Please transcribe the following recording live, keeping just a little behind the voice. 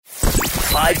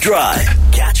5 Drive.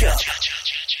 Catch up.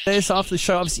 This after the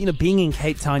show, obviously, being in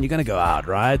Cape Town, you're going to go out,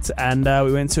 right? And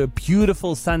we went to a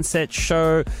beautiful sunset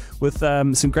show with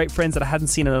some great friends that I hadn't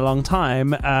seen in a long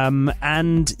time.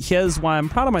 And here's why I'm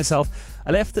proud of myself.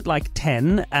 I left at like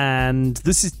 10, and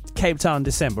this is Cape Town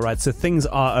December, right? So things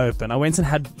are open. I went and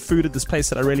had food at this place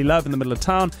that I really love in the middle of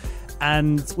town,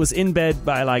 and was in bed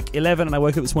by like 11, and I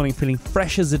woke up this morning feeling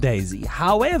fresh as a daisy.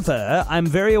 However, I'm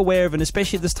very aware of, and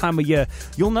especially at this time of year,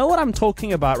 you'll know what I'm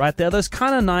talking about, right? There are those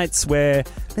kind of nights where,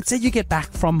 let's say you get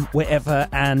back from wherever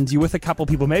and you're with a couple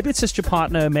people. Maybe it's just your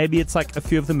partner, maybe it's like a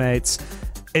few of the mates.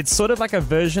 It's sort of like a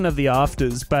version of the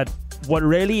afters, but what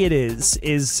really it is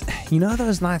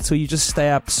those nights where you just stay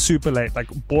up super late, like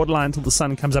borderline till the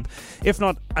sun comes up, if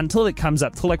not until it comes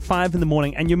up, till like 5 in the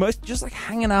morning, and you're most just like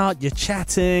hanging out, you're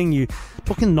chatting, you're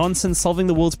talking nonsense, solving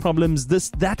the world's problems.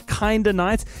 That kind of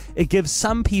night, it gives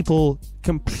some people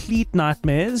complete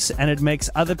nightmares, and it makes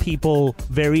other people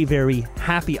very, very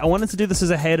happy. I wanted to do this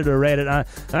as a hated or rated. I'm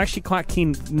actually quite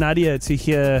keen, Nadia, to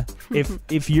hear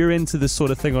if you're into this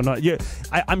sort of thing or not.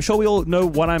 I'm sure we all know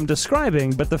what I'm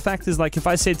describing, but the fact is, like, if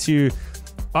I said to you,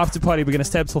 after party, we're going to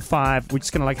stay up till 5, we're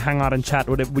just going to like hang out and chat,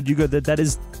 whatever, would you go, that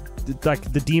is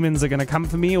like the demons are going to come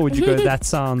for me, or would you go, that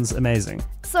sounds amazing?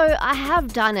 So I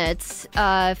have done it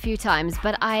a few times,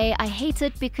 but I hate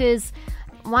it because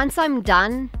once I'm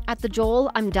done at the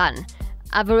Joel, I'm done.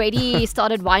 I've already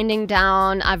started winding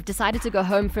down. I've decided to go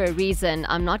home for a reason.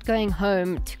 I'm not going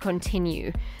home to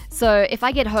continue. So if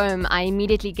I get home, I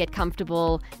immediately get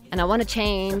comfortable, and I want to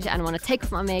change, and I want to take off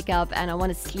my makeup, and I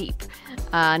want to sleep,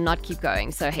 not keep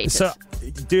going. So I hate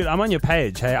it. Dude, I'm on your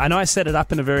page. Hey, I know I set it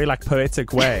up in a very like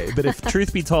poetic way, but if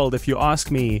truth be told, if you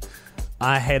ask me,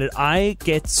 I hate it. I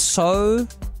get so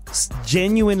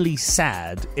genuinely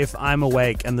sad if I'm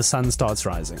awake and the sun starts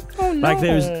rising. Oh, no. Like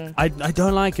I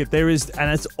don't like it. There is, and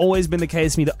it's always been the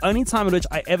case for me. The only time in which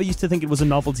I ever used to think it was a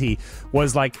novelty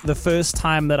was like the first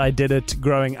time that I did it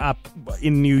growing up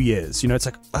in New Year's. It's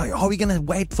like, oh, are we going to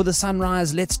wait for the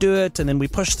sunrise? Let's do it. And then we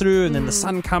push through, and then the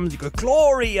sun comes. You go,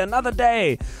 glory, another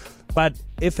day. But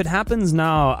if it happens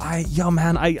now, I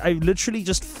literally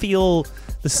just feel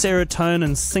the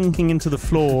serotonin sinking into the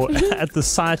floor at the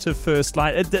sight of first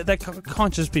light. That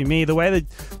can't just be me. The way that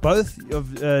both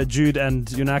of Jude and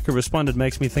Yunaka responded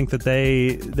makes me think that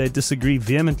they disagree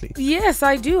vehemently. Yes,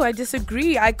 I do. I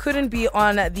disagree. I couldn't be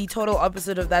on the total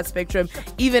opposite of that spectrum.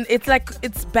 Even it's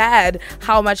bad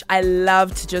how much I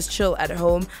love to just chill at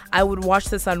home. I would watch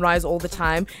the sunrise all the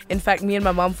time. In fact, me and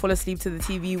my mom fall asleep to the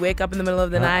TV, wake up in the middle of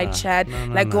the night, chat,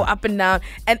 go up and down.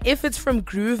 And if it's from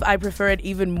Groove, I prefer it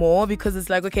even more, because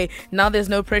it's like, okay, now there's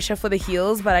no pressure for the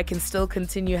heels, but I can still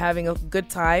continue having a good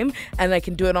time, and I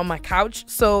can do it on my couch.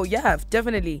 So yeah,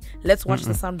 definitely, let's watch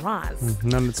the sunrise.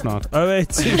 No, it's not.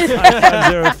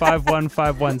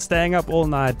 0825505151. Staying up all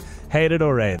night, hate it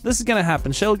or rate. This is going to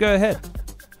happen. Shell, go ahead.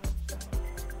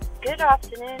 Good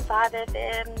afternoon,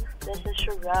 5FM. This is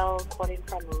Sherelle calling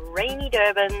from rainy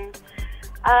Durban.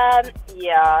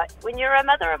 When you're a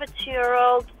mother of a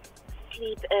 2-year-old,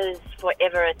 sleep is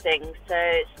forever a thing.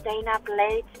 So staying up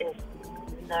late is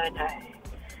no.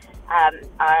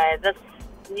 This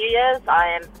New Year's,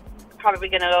 I am probably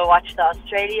going to watch the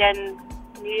Australian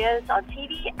New Year's on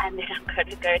TV, and then I'm going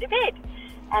to go to bed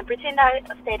and pretend I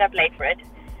stayed up late for it.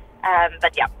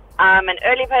 But yeah, I'm an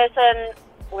early person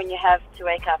when you have to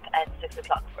wake up at 6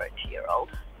 o'clock for a 2-year-old.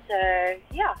 So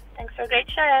yeah, thanks for a great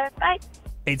show. Bye.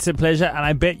 It's a pleasure, and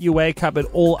I bet you wake up at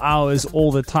all hours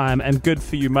all the time, and good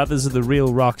for you. Mothers are the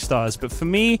real rock stars. But for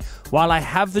me, while I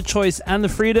have the choice and the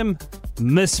freedom,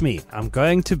 miss me. I'm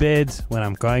going to bed when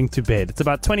I'm going to bed. It's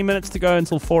about 20 minutes to go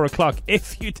until 4 o'clock,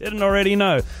 if you didn't already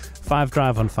know. 5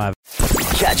 Drive on 5.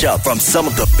 Catch up from some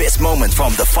of the best moments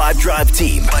from the 5 Drive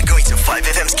team by going to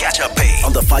 5FM's catch-up page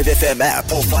on the 5FM app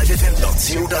or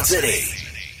 5FM.co.za.